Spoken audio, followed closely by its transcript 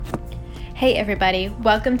Hey everybody,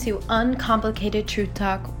 welcome to Uncomplicated Truth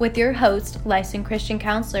Talk with your host, licensed Christian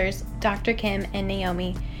counselors, Dr. Kym and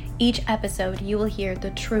Naomi. Each episode you will hear the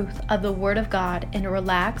truth of the Word of God in a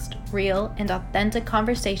relaxed, real, and authentic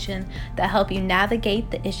conversation that help you navigate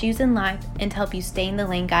the issues in life and to help you stay in the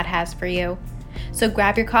lane God has for you. So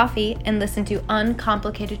grab your coffee and listen to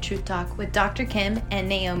Uncomplicated Truth Talk with Dr. Kym and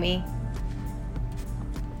Naomi.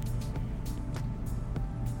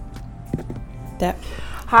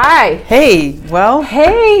 Hi. Hey, well,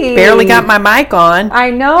 Hey. barely got my mic on.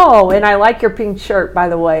 I know, and I like your pink shirt, by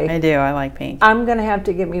the way. I do, I like pink. I'm going to have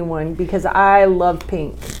to get me one because I love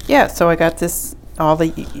pink. Yeah, so I got this,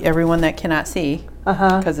 everyone that cannot see,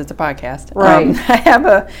 because it's a podcast. Right. I have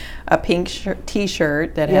a pink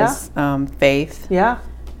t-shirt that has faith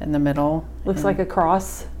in the middle. Looks like a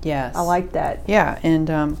cross. Yes. I like that. Yeah, and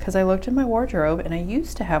because I looked in my wardrobe, and I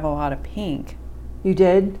used to have a lot of pink. You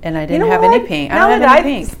did? And I didn't have any pink. Now I don't that have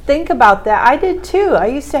any pink. Think about that, I did too. I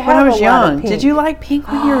used to have when I was a lot of young. pink. Did you like pink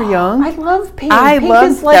when you were young? I love pink.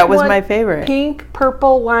 That was my favorite. Pink,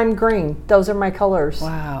 purple, lime green. Those are my colors.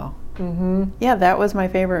 Wow. Mm-hmm. Yeah, that was my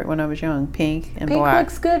favorite when I was young. Pink and black. Pink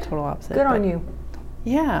looks good. Total opposite. Good on you.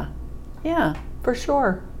 Yeah. Yeah. For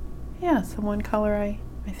sure. Yeah, so one color I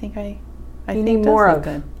think you need more of.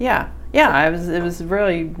 Good. Yeah. Yeah, it was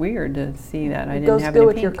really weird to see that. I didn't have any pink. Goes good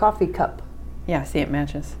with your coffee cup. Yeah, see, it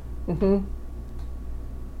matches. Mm-hmm.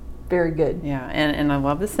 Very good. Yeah, and I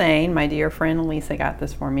love the saying. My dear friend Elisa got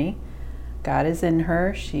this for me. God is in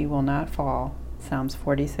her, she will not fall. Psalms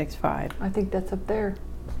 46:5. I think that's up there.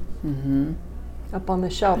 Mm-hmm. Up on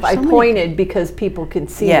the shelf. There's I pointed because people can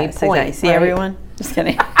see me point. Exactly. See right? everyone? Just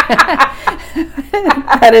kidding.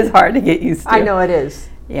 That is hard to get used to. I know it is.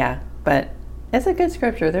 Yeah, but it's a good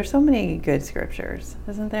scripture. There's so many good scriptures,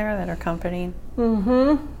 isn't there, that are comforting?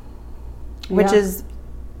 Mm-hmm. Which is,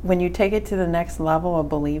 when you take it to the next level of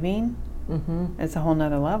believing, it's a whole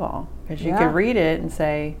nother level. Because you could read it and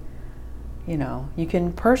say, you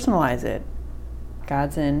can personalize it.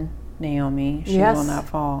 God's in Naomi, she will not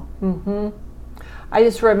fall. Mm-hmm. I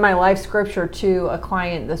just read my life scripture to a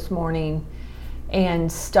client this morning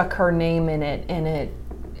and stuck her name in it, and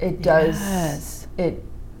it does, it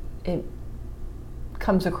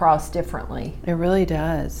comes across differently. It really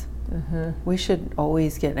does. We should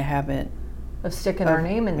always get in a habit of sticking our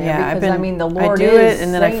name in there. Yeah, because the Lord I do is it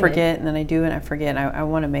and then I saying forget, and then I do it and I forget. I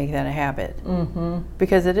want to make that a habit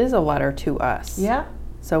because it is a letter to us. Yeah.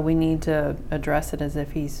 So we need to address it as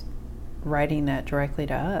if He's writing that directly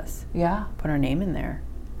to us. Yeah. Put our name in there.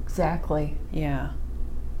 Exactly. Yeah.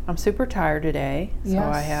 I'm super tired today, so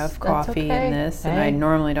I have coffee in this, and I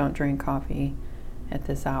normally don't drink coffee at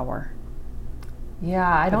this hour. Yeah,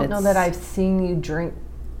 I don't know that I've seen you drink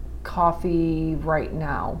coffee right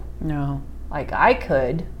now. No. Like I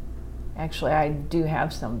could. Actually, I do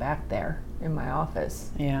have some back there in my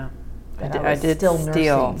office. Yeah. I did steal,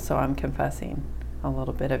 nursing. so I'm confessing a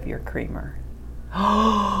little bit of your creamer.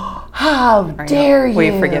 How dare you? Will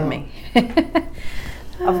you forgive me?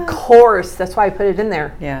 Of course. That's why I put it in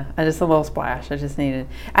there. Yeah, just a little splash. I just needed.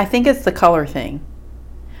 I think it's the color thing.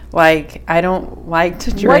 Like, I don't like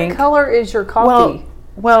to drink. What color is your coffee?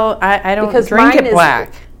 Well, I don't drink it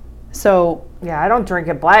black. So yeah, I don't drink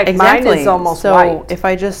it black. Exactly. Mine is almost so white. If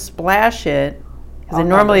I just splash it, because I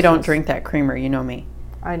normally don't drink that creamer, you know me.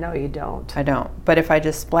 I know you don't. I don't. But if I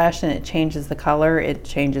just splash and it changes the color, it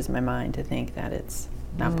changes my mind to think that it's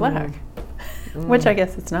not black, which I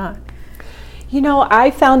guess it's not.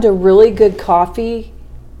 I found a really good coffee.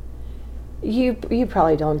 You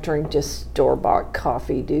probably don't drink just store-bought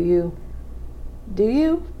coffee, do you? Do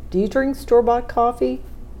you? Do you drink store-bought coffee?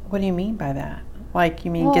 What do you mean by that? Like,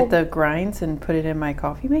 you mean get the grinds and put it in my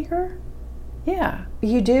coffee maker? Yeah.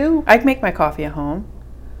 You do? I'd make my coffee at home.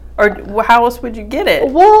 Or how else would you get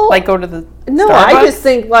it? Well, like go to the No, Starbucks? I just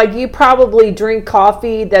think like you probably drink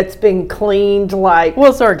coffee that's been cleaned like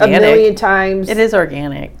it's organic. a million times. It is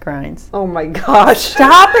organic grinds. Oh my gosh.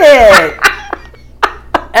 Stop it.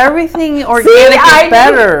 Everything organic is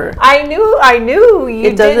better. I knew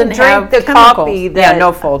you didn't drink the chemicals. coffee that... Yeah,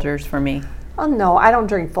 no Folgers for me. Oh no, I don't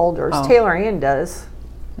drink Folgers. Oh. Taylor Ann does.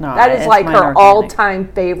 No, that is like her organic.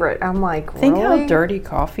 all-time favorite. I'm like, Think really? how dirty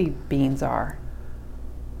coffee beans are.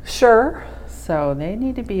 Sure. So they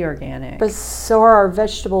need to be organic. But so are our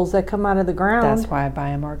vegetables that come out of the ground. That's why I buy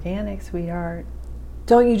them organic, sweetheart.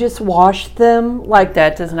 Don't you just wash them? Like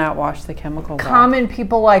that does not wash the chemicals off. Common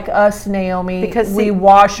people like us, Naomi, because we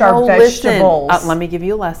wash our vegetables. Listen, let me give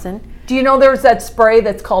you a lesson. Do you know there's that spray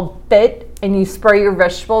that's called Fit, and you spray your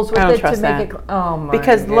vegetables with it to make it? Oh my!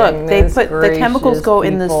 Because look, they put the chemicals go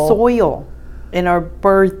in the soil and are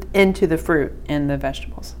birthed into the fruit and the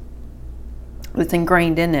vegetables. It's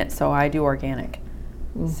ingrained in it, so I do organic.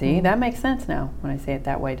 See, that makes sense now when I say it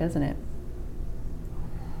that way, doesn't it?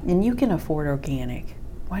 And you can afford organic.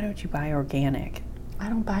 Why don't you buy organic? I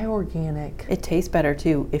don't buy organic. It tastes better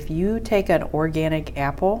too. If you take an organic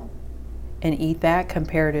apple and eat that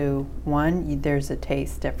compared to one, there's a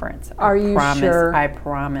taste difference. Are you sure? I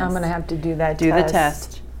promise. I'm going to have to do that Do the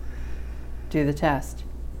test. Do the test.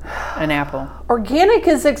 An apple. Organic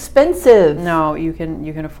is expensive. No, you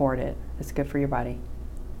can afford it. It's good for your body.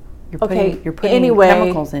 You're putting anyway,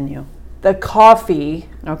 chemicals in you. The coffee.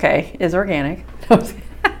 Okay, is organic.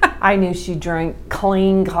 I knew she drank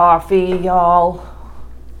clean coffee, y'all.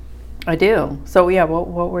 I do. So yeah, what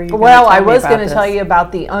were you? Well, I was going to tell you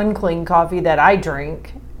about the unclean coffee that I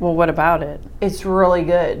drink. Well, what about it? It's really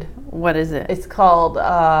good. What is it? It's called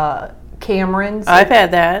Cameron's. I've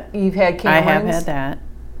had that. You've had Cameron's? I have had that.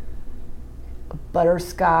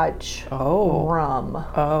 Butterscotch rum.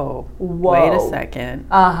 Oh. Whoa. Wait a second.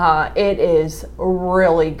 It is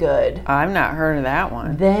really good. I've not heard of that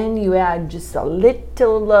one. Then you add just a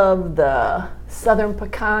little of the Southern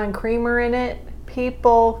Pecan creamer in it.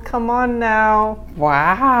 People, come on now.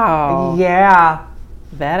 Wow. Yeah.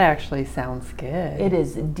 That actually sounds good. It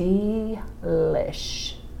is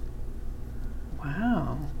delish.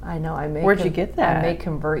 Wow. I know. Where'd you get that? I may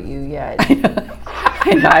convert you yet.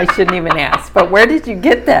 I know. I shouldn't even ask. But where did you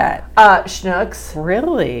get that? Schnucks.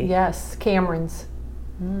 Really? Yes, Cameron's.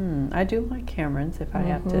 I do like Cameron's if I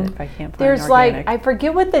have to. If I can't find There's organic. I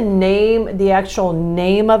forget what the actual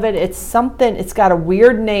name of it. It's something. It's got a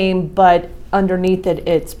weird name, but underneath it,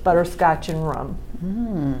 it's butterscotch and rum.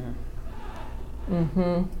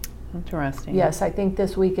 Interesting. Yes, I think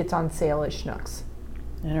this week it's on sale at Schnucks.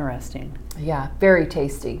 Interesting. Yeah, very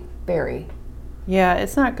tasty. Very. Yeah,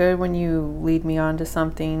 it's not good when you lead me on to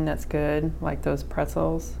something that's good, like those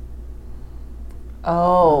pretzels.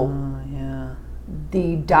 Oh. Yeah.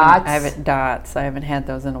 The dots. I haven't had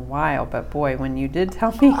those in a while, but boy, when you did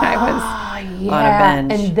tell me, I was on a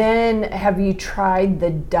bench. And then have you tried the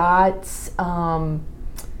dots, the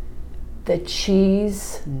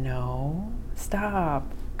cheese? No.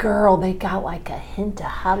 Stop. Girl, they got like a hint of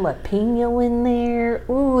jalapeno in there.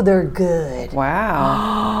 Ooh, they're good.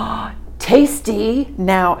 Wow. Tasty.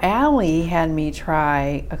 Now, Allie had me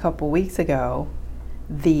try a couple weeks ago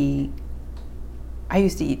I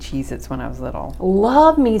used to eat Cheez-Its when I was little.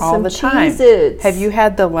 Love me all some the time. Cheez-Its. Have you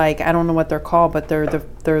had the I don't know what they're called, but they're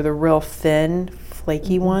the real thin,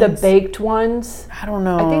 flaky ones? The baked ones? I don't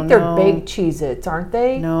know. I think they're baked Cheez-Its, aren't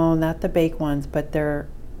they? No, not the baked ones, but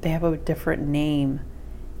they have a different name.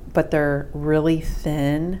 But they're really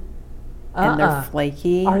thin and they're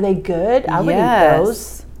flaky. Are they good? I would eat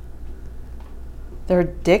those. They're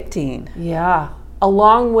addicting. Yeah.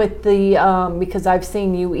 Along with the, because I've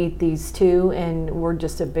seen you eat these too, and we're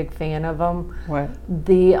just a big fan of them. What?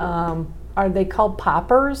 The, are they called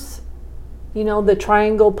poppers? You know, the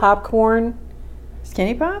triangle popcorn?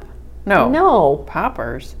 Skinny Pop? No. No.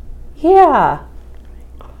 Poppers? Yeah.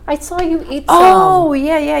 I saw you eat some. Oh,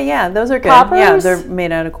 yeah. Those are good. Poppers? Yeah, they're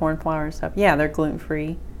made out of corn flour and stuff. Yeah, they're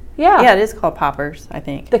gluten-free. Yeah. Yeah, it is called poppers, I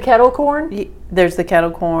think. The kettle corn? There's the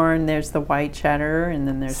kettle corn, there's the white cheddar, and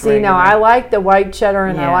then there's regular. Now I like the white cheddar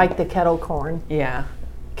and I like the kettle corn. Yeah.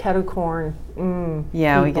 Kettle corn.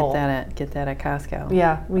 Yeah, we get that at Costco.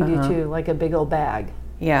 Yeah, we do too, like a big old bag.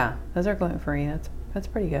 Yeah, those are gluten-free. That's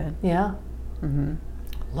pretty good. Yeah.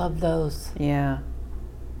 Love those. Yeah.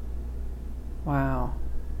 Wow.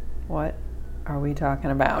 What are we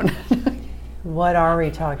talking about? What are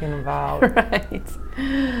we talking about? Right.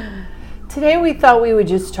 Today we thought we would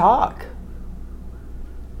just talk.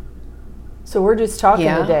 So we're just talking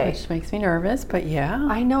today. Which makes me nervous, but yeah.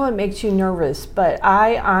 I know it makes you nervous, but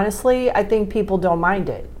I think people don't mind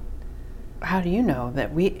it. How do you know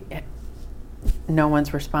that no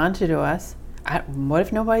one's responded to us? What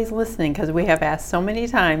if nobody's listening? Because we have asked so many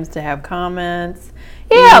times to have comments.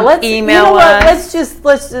 Yeah, let's email us.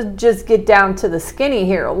 Let's just get down to the skinny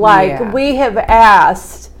here. We have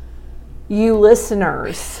asked you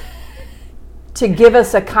listeners to give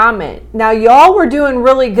us a comment. Now, y'all were doing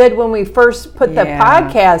really good when we first put the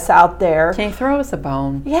podcast out there. Can you throw us a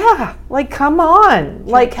bone? Yeah, come on,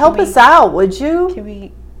 help us out, would you?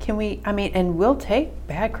 Can we? I mean, and we'll take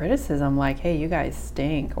bad criticism, like, "Hey, you guys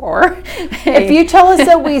stink," or hey. If you tell us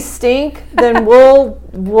that we stink, then we'll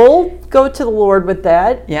go to the Lord with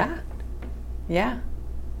that. Yeah.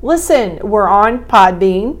 Listen, we're on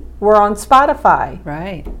Podbean, we're on Spotify,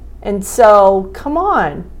 right? And so, come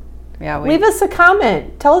on, leave us a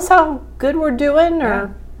comment. Tell us how good we're doing,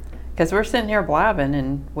 or because we're sitting here blabbing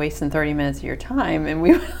and wasting 30 minutes of your time, and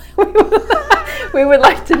we would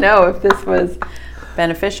like to know if this was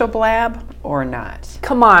beneficial blab or not.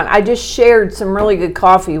 Come on, I just shared some really good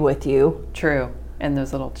coffee with you. True. And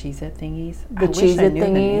those little Cheez-It thingies. The Cheez-It thingies. The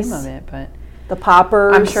name of it, but the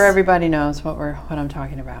poppers. I'm sure everybody knows what I'm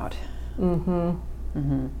talking about.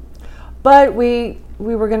 But we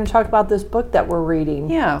were going to talk about this book that we're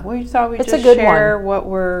reading. Yeah, we thought we'd just share what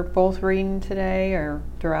we're both reading today or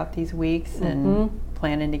throughout these weeks, and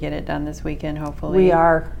planning to get it done this weekend, hopefully. We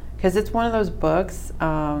are. Because it's one of those books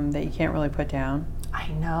that you can't really put down. I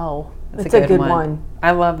know. It's a good one.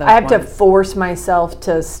 I love those I have to force myself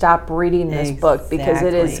to stop reading this book because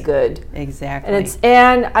it is good. Exactly.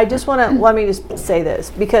 And I just want to, let me just say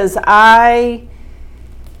this, because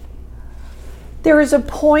there was a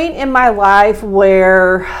point in my life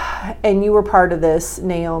where, and you were part of this,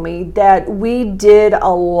 Naomi, that we did a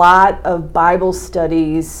lot of Bible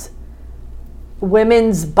studies,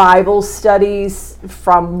 women's Bible studies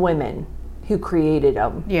from women who created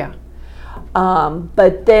them. Yeah.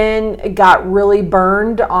 But then it got really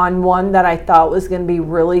burned on one that I thought was going to be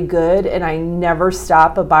really good, and I never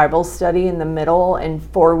stop a Bible study in the middle, and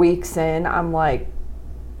 4 weeks in, I'm like,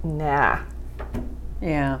 nah.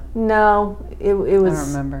 Yeah. No, it was. I don't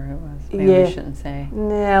remember who it was. Maybe we shouldn't say.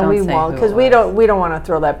 Nah, we won't, because we don't want to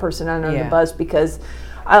throw that person under the bus, because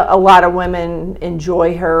a lot of women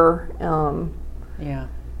enjoy her. Yeah.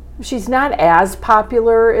 She's not as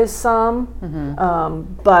popular as some,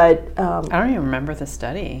 but I don't even remember the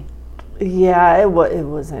study. Yeah, it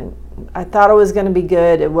wasn't. I thought it was going to be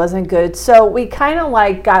good. It wasn't good. So we kind of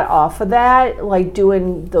like got off of that, like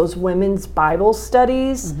doing those women's Bible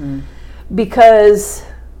studies, because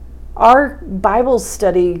our Bible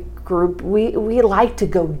study group, we like to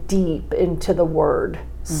go deep into the Word.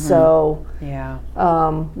 So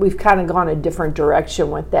we've kind of gone a different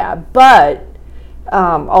direction with that. But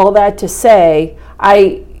all that to say,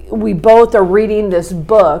 we both are reading this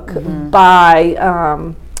book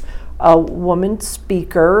by a woman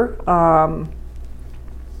speaker.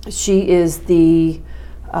 She is the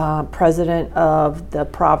president of the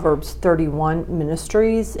Proverbs 31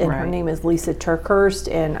 Ministries, and her name is Lisa Turkhurst.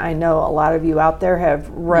 And I know a lot of you out there have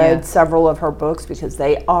read several of her books because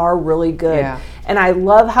they are really good. Yeah. And I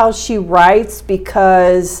love how she writes,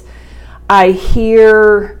 because I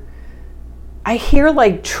hear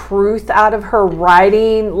like truth out of her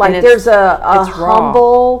writing. Like there's a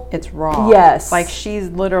humble. It's raw. Yes. Like she's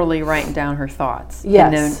literally writing down her thoughts.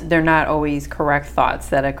 Yes. And they're not always correct thoughts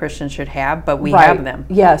that a Christian should have, but we have them.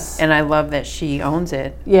 Yes. And I love that she owns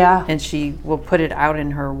it. Yeah. And she will put it out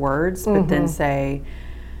in her words, but then say,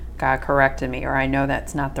 God corrected me, or I know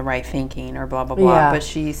that's not the right thinking, or blah, blah, blah. Yeah. But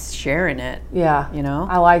she's sharing it. Yeah. You know?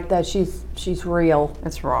 I like that. She's real.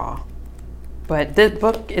 It's raw. But the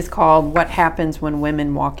book is called What Happens When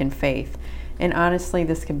Women Walk in Faith. And honestly,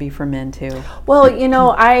 this can be for men too. Well, you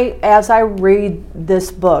know, as I read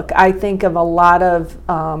this book, I think of a lot of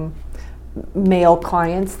male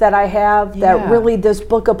clients that I have that really this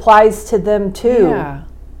book applies to them too. Yeah.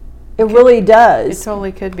 It really does. It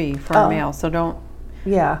totally could be for a male. So don't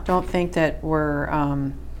think that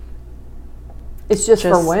we're it's just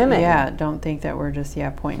for women. Yeah, don't think that we're just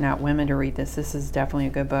pointing out women to read this. This is definitely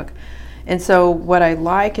a good book. And so what I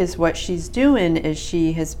like is what she's doing is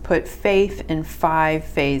she has put faith in 5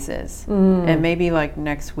 phases. And maybe like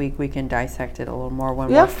next week we can dissect it a little more when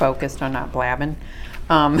we're focused on not blabbing.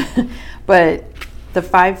 But the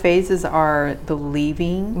 5 phases are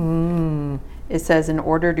believing. It says in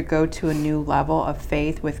order to go to a new level of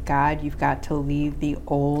faith with God, you've got to leave the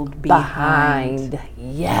old behind.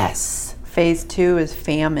 Yes. Phase 2 is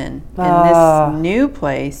famine. In this new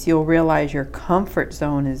place, you'll realize your comfort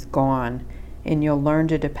zone is gone, and you'll learn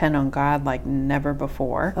to depend on God like never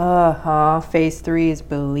before. Phase 3 is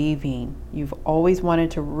believing. You've always wanted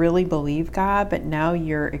to really believe God, but now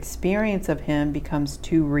your experience of Him becomes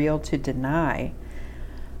too real to deny.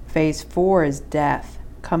 Phase 4 is death.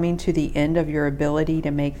 Coming to the end of your ability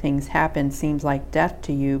to make things happen seems like death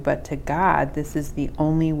to you, but to God, this is the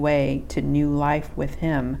only way to new life with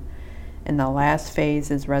Him. And the last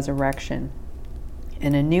phase is resurrection.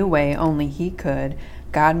 In a new way only He could,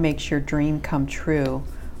 God makes your dream come true.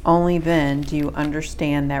 Only then do you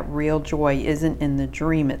understand that real joy isn't in the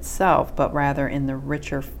dream itself, but rather in the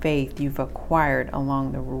richer faith you've acquired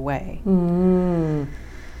along the way.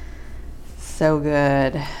 So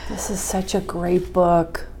good. This is such a great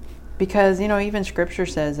book. Because, you know, even Scripture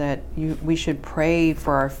says that we should pray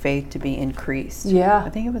for our faith to be increased. Yeah. I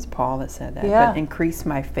think it was Paul that said that. Yeah. But increase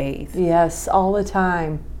my faith. Yes, all the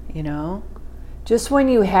time. You know? Just when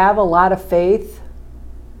you have a lot of faith,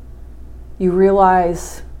 you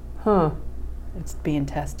realize, it's being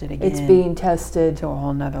tested again. It's being tested. To a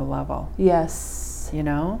whole nother level. Yes. You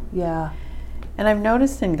know? Yeah. And I've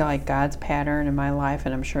noticed in like God's pattern in my life,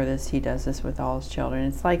 and I'm sure He does this with all His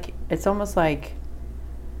children. It's almost like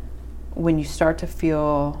when you start to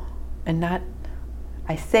feel, and not,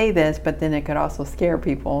 I say this, but then it could also scare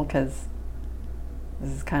people because this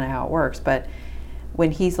is kind of how it works. But when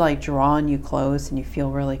He's like drawing you close and you feel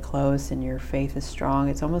really close and your faith is strong,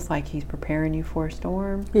 it's almost like He's preparing you for a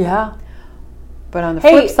storm. Yeah. But on the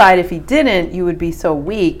flip side, if He didn't, you would be so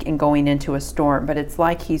weak in going into a storm. But it's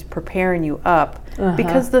like He's preparing you up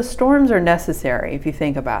because the storms are necessary if you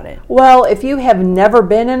think about it. Well, if you have never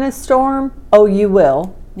been in a storm, you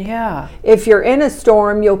will. Yeah. If you're in a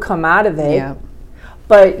storm, you'll come out of it. Yeah.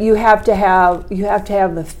 But you have to have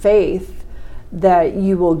the faith that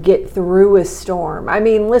you will get through a storm. I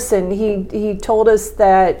mean, listen, he told us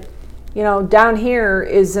that, down here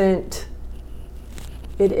isn't,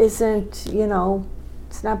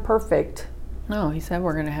 it's not perfect. No, He said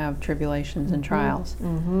we're going to have tribulations and trials.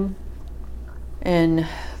 Mm-hmm. And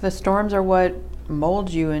the storms are what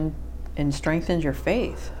molds you and strengthens your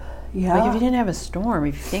faith. Yeah. Like if you didn't have a storm,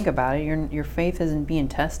 if you think about it, your faith isn't being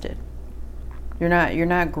tested. You're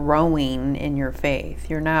not growing in your faith.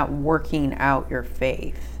 You're not working out your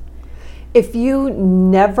faith. If you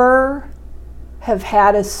never have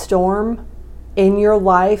had a storm in your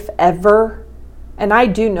life ever, and I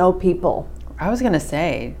do know people. I was going to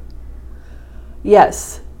say.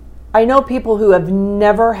 Yes. I know people who have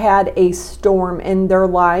never had a storm in their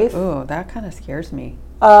life. Oh, that kind of scares me.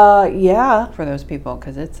 Yeah. For those people,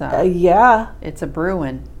 because it's it's a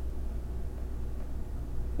brewing.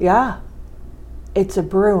 Yeah. It's a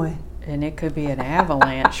brewing. And it could be an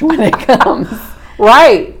avalanche when it comes.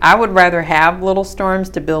 Right. I would rather have little storms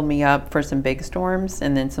to build me up for some big storms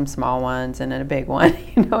and then some small ones and then a big one.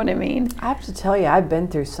 You know what I mean? I have to tell you, I've been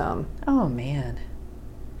through some. Oh, man.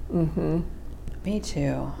 Mm-hmm. Me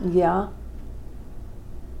too. Yeah.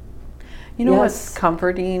 You know what's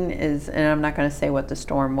comforting is, and I'm not going to say what the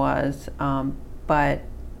storm was, but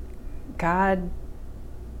God,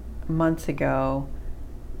 months ago,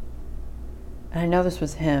 and I know this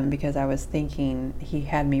was Him because I was thinking He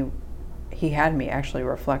had me actually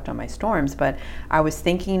reflect on my storms, but I was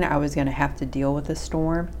thinking I was going to have to deal with a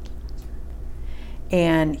storm.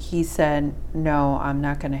 And He said, no, I'm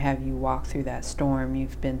not going to have you walk through that storm.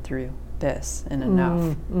 You've been through this and enough.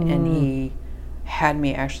 Mm-hmm. And He had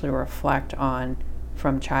me actually reflect on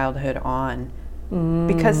from childhood on.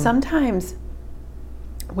 Because sometimes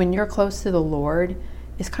when you're close to the Lord,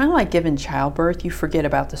 it's kind of like giving childbirth. You forget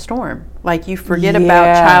about the storm. Like you forget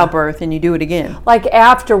about childbirth and you do it again. Like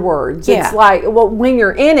afterwards. Yeah. It's like, well, when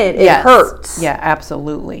you're in it, it hurts. Yeah,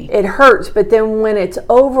 absolutely. It hurts. But then when it's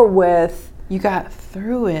over with, you got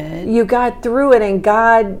through it. You got through it, and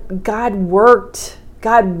God worked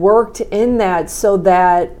in that so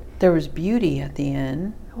that there was beauty at the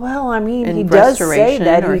end. Well, I mean, He does say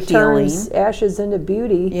that He turns ashes into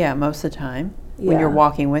beauty. Yeah, most of the time. When you're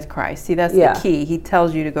walking with Christ. See, that's the key. He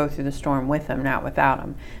tells you to go through the storm with Him, not without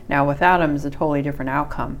Him. Now, without Him is a totally different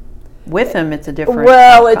outcome. With Him, it's a different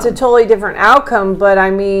outcome. It's a totally different outcome, but I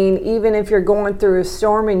mean, even if you're going through a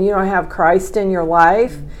storm and you don't have Christ in your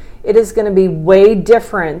life, it is going to be way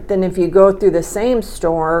different than if you go through the same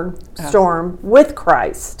storm with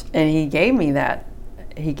Christ. And He gave me that.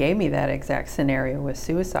 He gave me that exact scenario with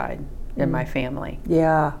suicide in my family.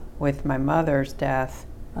 Yeah. With my mother's death.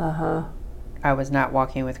 I was not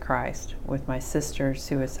walking with Christ. With my sister's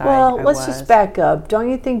suicide, well, let's just back up.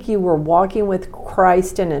 Don't you think you were walking with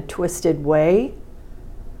Christ in a twisted way?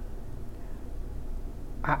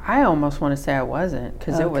 I almost want to say I wasn't,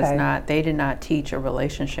 because it was not. They did not teach a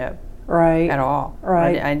relationship, right, at all.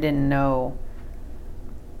 Right. I didn't know.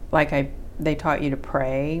 Like they taught you to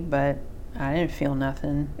pray, but I didn't feel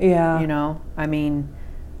nothing. Yeah. You know, I mean,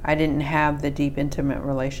 I didn't have the deep, intimate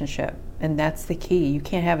relationship. And that's the key. You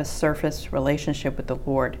can't have a surface relationship with the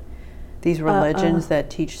Lord. These religions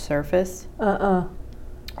that teach surface.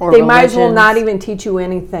 They might as well not even teach you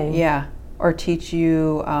anything. Yeah. Or teach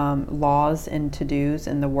you laws and to-dos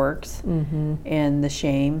and the works and the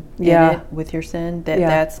shame in it with your sin.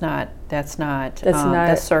 That's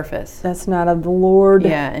surface. That's not of the Lord.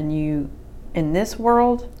 Yeah, and you, in this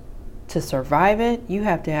world, to survive it, you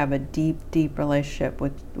have to have a deep, deep relationship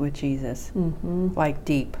with Jesus. Like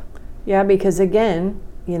deep. Yeah, because again,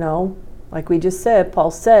 like we just said, Paul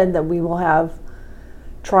said that we will have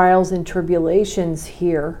trials and tribulations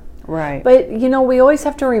here. Right. But, we always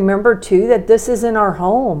have to remember, too, that this isn't our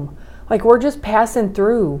home. Like, we're just passing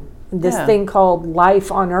through this thing called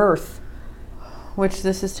life on earth. Which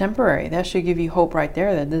this is temporary. That should give you hope right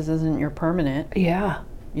there that this isn't your permanent. Yeah.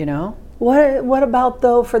 What about,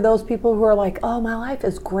 though, for those people who are like, oh, my life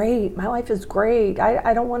is great. My life is great.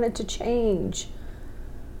 I don't want it to change.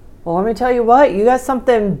 Well, let me tell you what. You got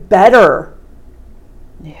something better,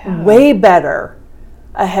 way better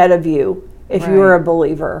ahead of you if you are a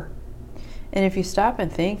believer. And if you stop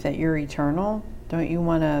and think that you're eternal, don't you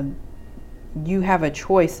want to... You have a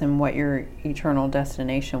choice in what your eternal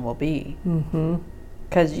destination will be.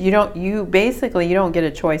 Because you don't get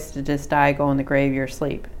a choice to just die, go in the grave, you're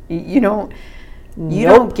asleep. You don't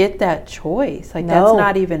get that choice. Like, that's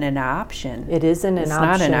not even an option. It isn't an option.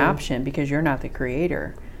 It's not an option because you're not the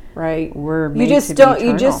creator. Right. We're made to be eternal.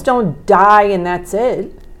 You just don't die and that's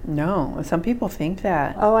it. No. Some people think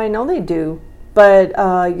that. Oh, I know they do. But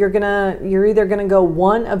you're either gonna go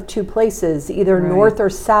one of two places, either north or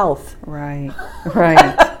south. Right.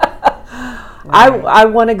 I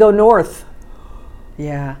want to go north.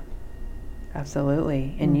 Yeah,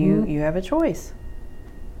 absolutely. And you have a choice.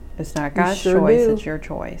 It's not God's choice, it's your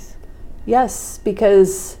choice. Yes,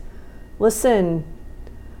 because, listen,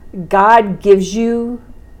 God gives you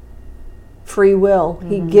free will.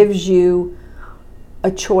 He gives you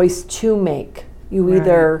a choice to make. You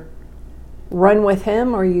either run with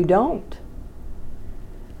Him or you don't.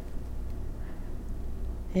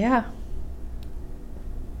 Yeah.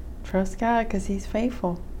 Trust God because He's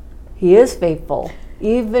faithful. He is faithful.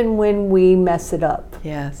 Even when we mess it up.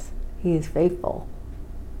 Yes. He is faithful.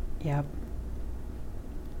 Yep.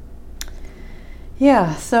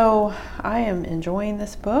 Yeah, so I am enjoying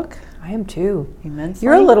this book. I am too. Immensely.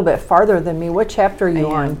 You're a little bit farther than me. What chapter are you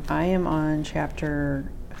on? I am on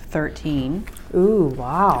chapter 13. Ooh,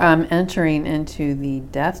 wow. I'm entering into the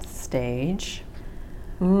death stage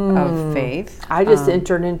of faith. I just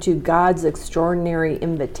entered into God's extraordinary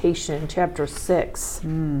invitation, chapter 6.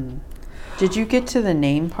 Did you get to the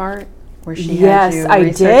name part? Where she yes, had you I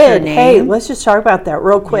research did. her name? Hey, let's just talk about that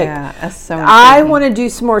real quick. Yeah, that's so I want to do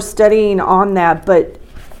some more studying on that, but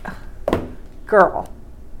girl,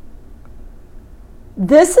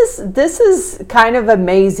 this is kind of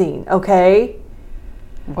amazing, okay?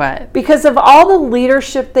 What? Because of all the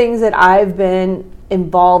leadership things that I've been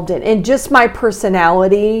involved in, and just my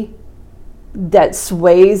personality that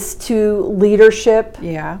sways to leadership.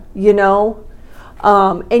 Yeah. You know?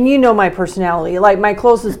 And you know my personality. Like, my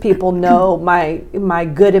closest people know my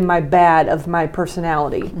good and my bad of my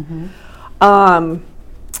personality.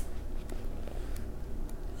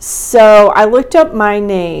 So I looked up my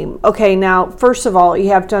name. Okay, now, first of all, you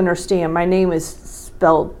have to understand, my name is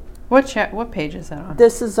spelled... What page is that on?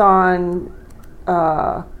 This is on,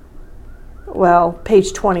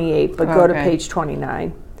 page 28, but go to page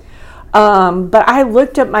 29. But I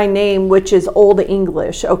looked up my name, which is Old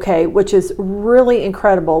English, okay, which is really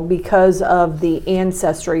incredible because of the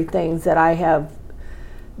ancestry things that I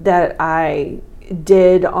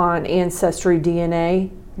did on Ancestry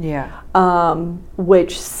DNA. Yeah.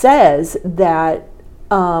 Which says that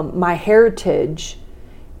my heritage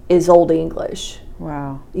is Old English.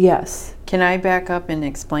 Wow. Yes. Can I back up and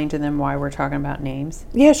explain to them why we're talking about names?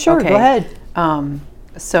 Yeah, sure. Okay. Go ahead.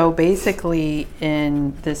 So basically,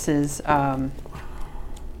 this is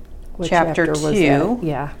chapter 2.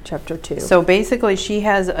 Yeah, chapter 2. So basically, she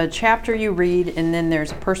has a chapter you read, and then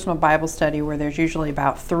there's a personal Bible study where there's usually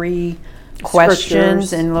about 3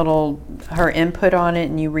 questions and her input on it,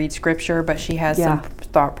 and you read scripture, but she has some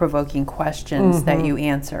thought-provoking questions that you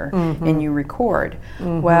answer and you record.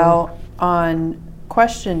 Well, on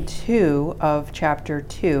question 2 of chapter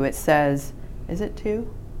 2, it says, is it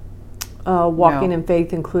 2? Walking in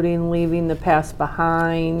faith, including leaving the past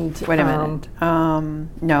behind. Wait a minute.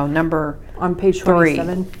 No, number on page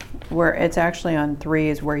 27. 3, where it's actually on 3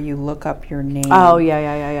 is where you look up your name. Oh,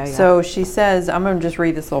 yeah. So she says, I'm going to just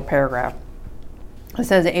read this little paragraph. It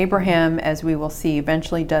says, Abraham, as we will see,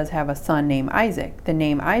 eventually does have a son named Isaac. The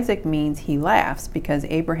name Isaac means he laughs because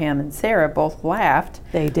Abraham and Sarah both laughed.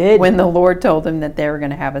 They did. When the Lord told them that they were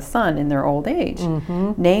going to have a son in their old age.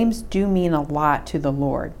 Names do mean a lot to the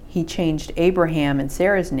Lord. He changed Abraham and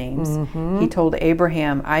Sarah's names. He told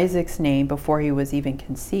Abraham Isaac's name before he was even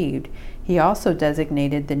conceived. He also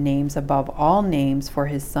designated the names above all names for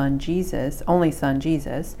his son Jesus, only son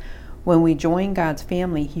Jesus. When we join God's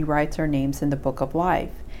family, he writes our names in the book of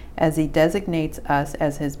life. As he designates us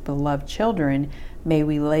as his beloved children, may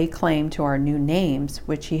we lay claim to our new names,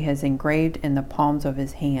 which he has engraved in the palms of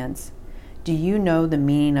his hands. Do you know the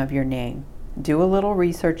meaning of your name? Do a little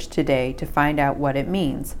research today to find out what it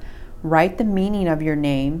means. Write the meaning of your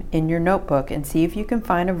name in your notebook and see if you can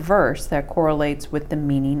find a verse that correlates with the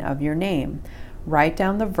meaning of your name. Write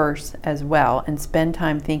down the verse as well and spend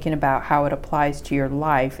time thinking about how it applies to your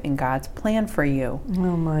life and God's plan for you.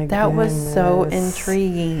 Oh my That goodness. was so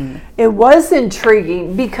intriguing. It was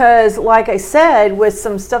intriguing because, like I said, with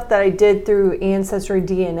some stuff that I did through Ancestry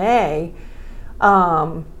DNA,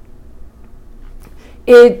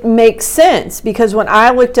 it makes sense because when I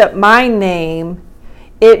looked up my name,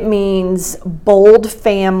 it means bold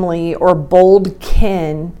family or bold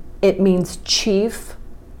kin. It means chief,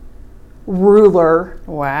 ruler.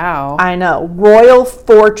 Wow. I know. Royal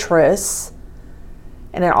fortress.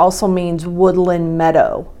 And it also means woodland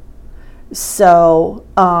meadow. So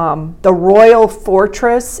the royal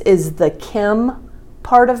fortress is the Kym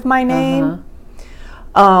part of my name.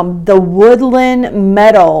 The woodland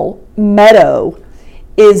meadow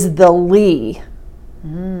is the Lee.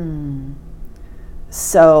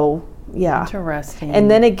 So, yeah. Interesting. And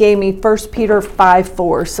then it gave me 1 Peter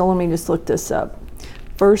 5:4. So let me just look this up.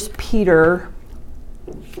 1 Peter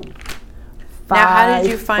 5:4. Now, how did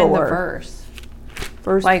you find the verse?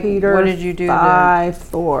 1 Peter what did you do?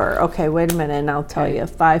 5:4. Okay, wait a minute, and I'll tell you.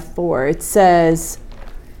 5:4. It says,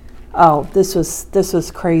 "Oh, this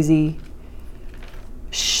was crazy.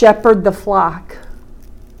 Shepherd the flock."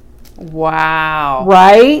 Wow.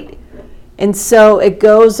 Right? And so it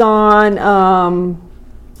goes on.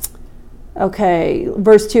 Okay,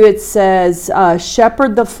 verse 2, it says,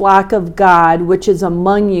 "Shepherd the flock of God, which is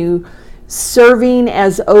among you, serving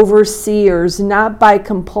as overseers, not by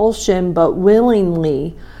compulsion, but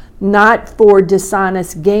willingly, not for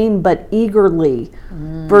dishonest gain, but eagerly."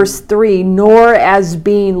 Verse 3, "Nor as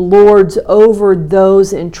being lords over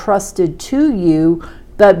those entrusted to you,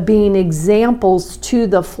 but being examples to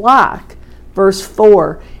the flock." Verse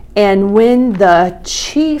 4, "And when the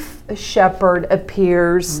chief shepherd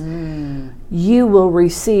appears, you will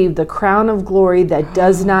receive the crown of glory that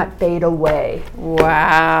does not fade away." Wow.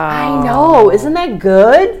 I know. Isn't that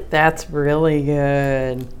good? That's really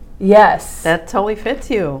good. Yes. That totally fits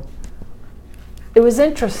you. It was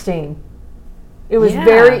interesting. It was Yeah.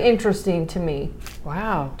 very interesting to me.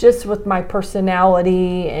 Wow. Just with my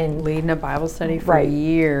personality and Leading a Bible study for Right.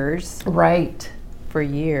 years. right. For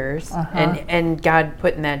years. Uh-huh. And God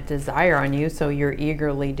putting that desire on you, so you're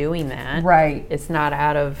eagerly doing that. Right. It's not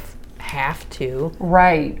out of have to,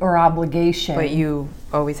 Right. Or obligation. but you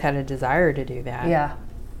always had a desire to do that. Yeah.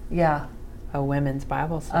 Yeah. A women's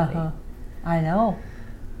Bible study. Uh-huh. I know.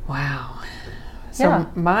 Wow. So Yeah.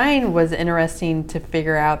 mine was interesting to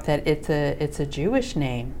figure out that it's a Jewish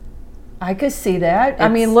name. I could see that. I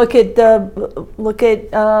mean, look at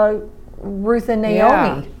Ruth and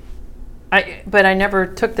Naomi. But I never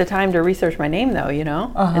took the time to research my name, though,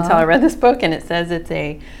 until I read this book, and it says it's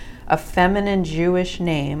a feminine Jewish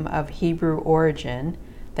name of Hebrew origin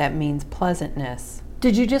that means pleasantness.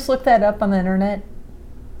 Did you just look that up on the internet?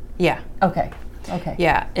 Yeah. Okay.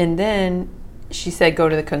 Yeah. And then she said go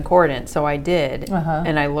to the concordance, so I did. Uh-huh.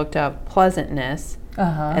 And I looked up pleasantness,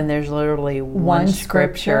 Uh-huh. and there's literally one One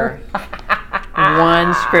scripture.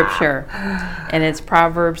 One scripture, and it's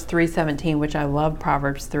Proverbs 3:17, which I love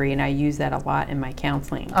Proverbs 3, and I use that a lot in my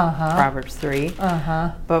counseling. Proverbs 3.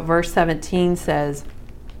 But verse 17 says,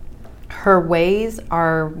 "Her ways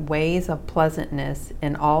are ways of pleasantness,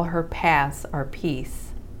 and all her paths are peace."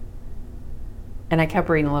 And I kept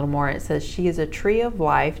reading a little more. It says, "She is a tree of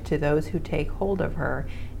life to those who take hold of her,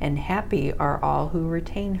 and happy are all who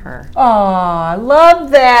retain her." Oh, I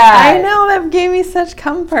love that. I know, that gave me such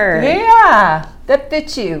comfort. Yeah, that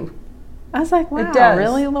fits you. I was like, wow, It does.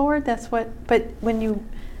 really, Lord? That's what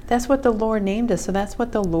the Lord named us, so that's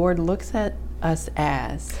what the Lord looks at us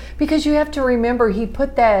as. Because you have to remember, He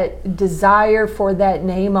put that desire for that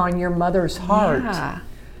name on your mother's heart. Yeah.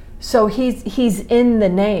 So He's in the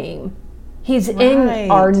name. He's Right. in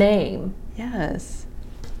our name. Yes.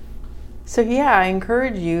 So yeah, I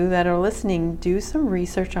encourage you that are listening, do some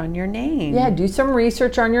research on your name. Yeah, do some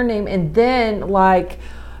research on your name, and then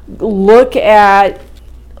look at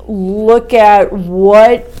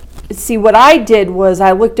what. See, what I did was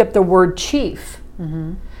I looked up the word chief,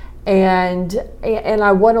 and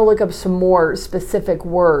I want to look up some more specific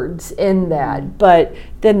words in that. But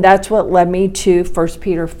then that's what led me to 1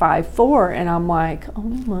 Peter 5:4, and I'm like, oh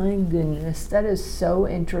my goodness, that is so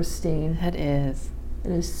interesting. That is. It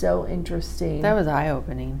is so interesting. That was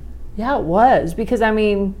eye-opening. Yeah, it was, because I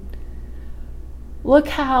mean, look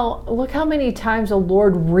how many times the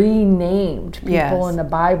Lord renamed people in the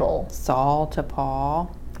Bible. Saul to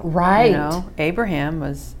Paul. Right. Abraham,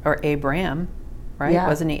 right? Yeah.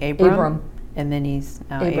 Wasn't he Abram? Abram. And then he's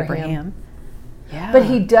now Abraham. Yeah. But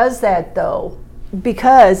he does that though,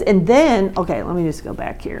 because, and then, okay, let me just go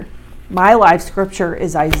back here. My life scripture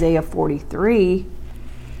is Isaiah 43,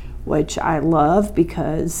 which I love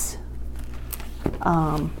because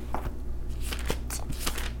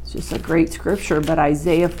it's just a great scripture. But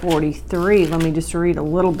Isaiah 43, let me just read a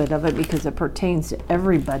little bit of it because it pertains to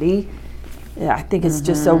everybody. I think it's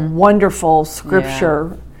just a wonderful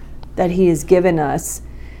scripture that he has given us.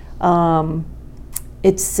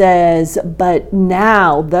 It says, "But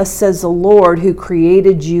now, thus says the Lord who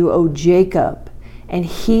created you, O Jacob, and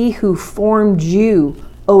he who formed you,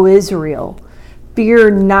 O Israel, fear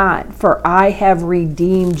not, for I have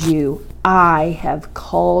redeemed you. I have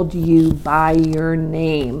called you by your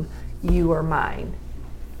name. You are mine."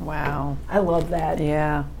 Wow. I love that.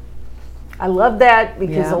 Yeah. I love that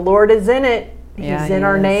because the Lord is in it. He's in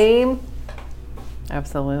our name.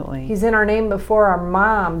 Absolutely. He's in our name before our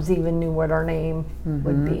moms even knew what our name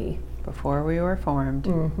would be. Before we were formed.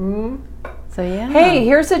 So yeah. Hey,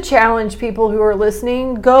 here's a challenge, people who are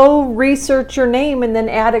listening. Go research your name and then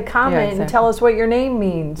add a comment and tell us what your name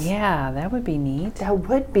means. Yeah, that would be neat. That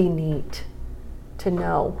would be neat to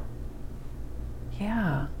know.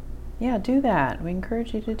 Yeah. Yeah, do that. We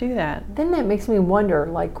encourage you to do that. Then that makes me wonder,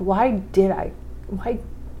 like, why did I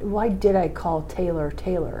call Taylor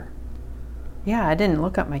Taylor? Yeah, I didn't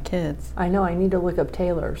look up my kids. I know, I need to look up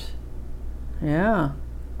Taylor's. Yeah.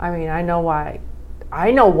 I mean, I know why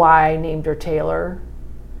I named her Taylor.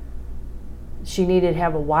 She needed to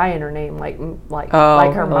have a Y in her name, like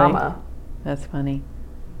her mama. That's funny.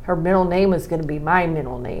 Her middle name was going to be my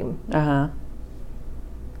middle name.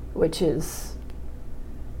 Which is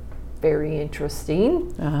very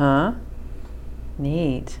interesting.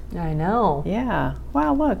 Neat. I know. Yeah.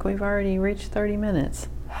 Wow, look, we've already reached 30 minutes.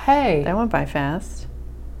 Hey. That went by fast.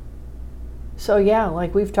 So yeah,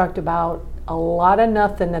 like we've talked about, a lot of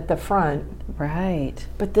nothing at the front. Right.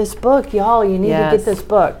 But this book, y'all, you need to get this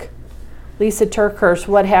book. Lisa Turkhurst,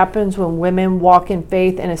 What Happens When Women Walk in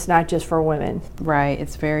Faith, and it's not just for women. Right.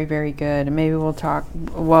 It's very, very good. And maybe we'll talk,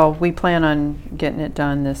 well, we plan on getting it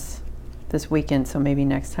done this weekend, so maybe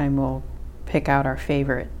next time we'll pick out our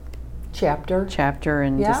favorite chapter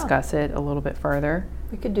and discuss it a little bit further.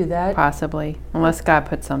 We could do that. Possibly. Unless God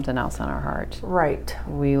puts something else on our heart. Right.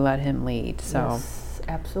 We let him lead. So yes,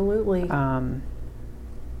 absolutely.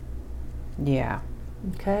 Yeah.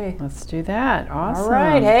 Okay. Let's do that. Awesome. All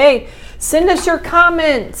right. Hey, send us your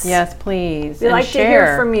comments. Yes, please. We'd like to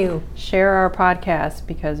hear from you. Share our podcast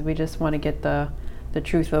because we just want to get the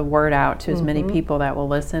truth of the word out to as many people that will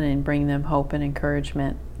listen and bring them hope and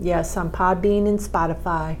encouragement. Yes, on Podbean and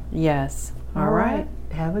Spotify. Yes. All right.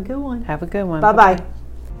 Have a good one. Have a good one. Bye-bye.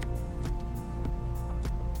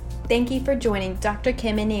 Thank you for joining Dr.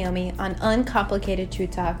 Kym and Naomi on Uncomplicated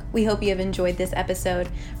Truth Talk. We hope you have enjoyed this episode.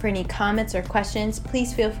 For any comments or questions,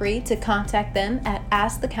 please feel free to contact them at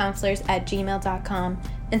askthecounselors@gmail.com.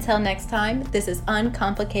 Until next time, this is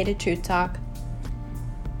Uncomplicated Truth Talk.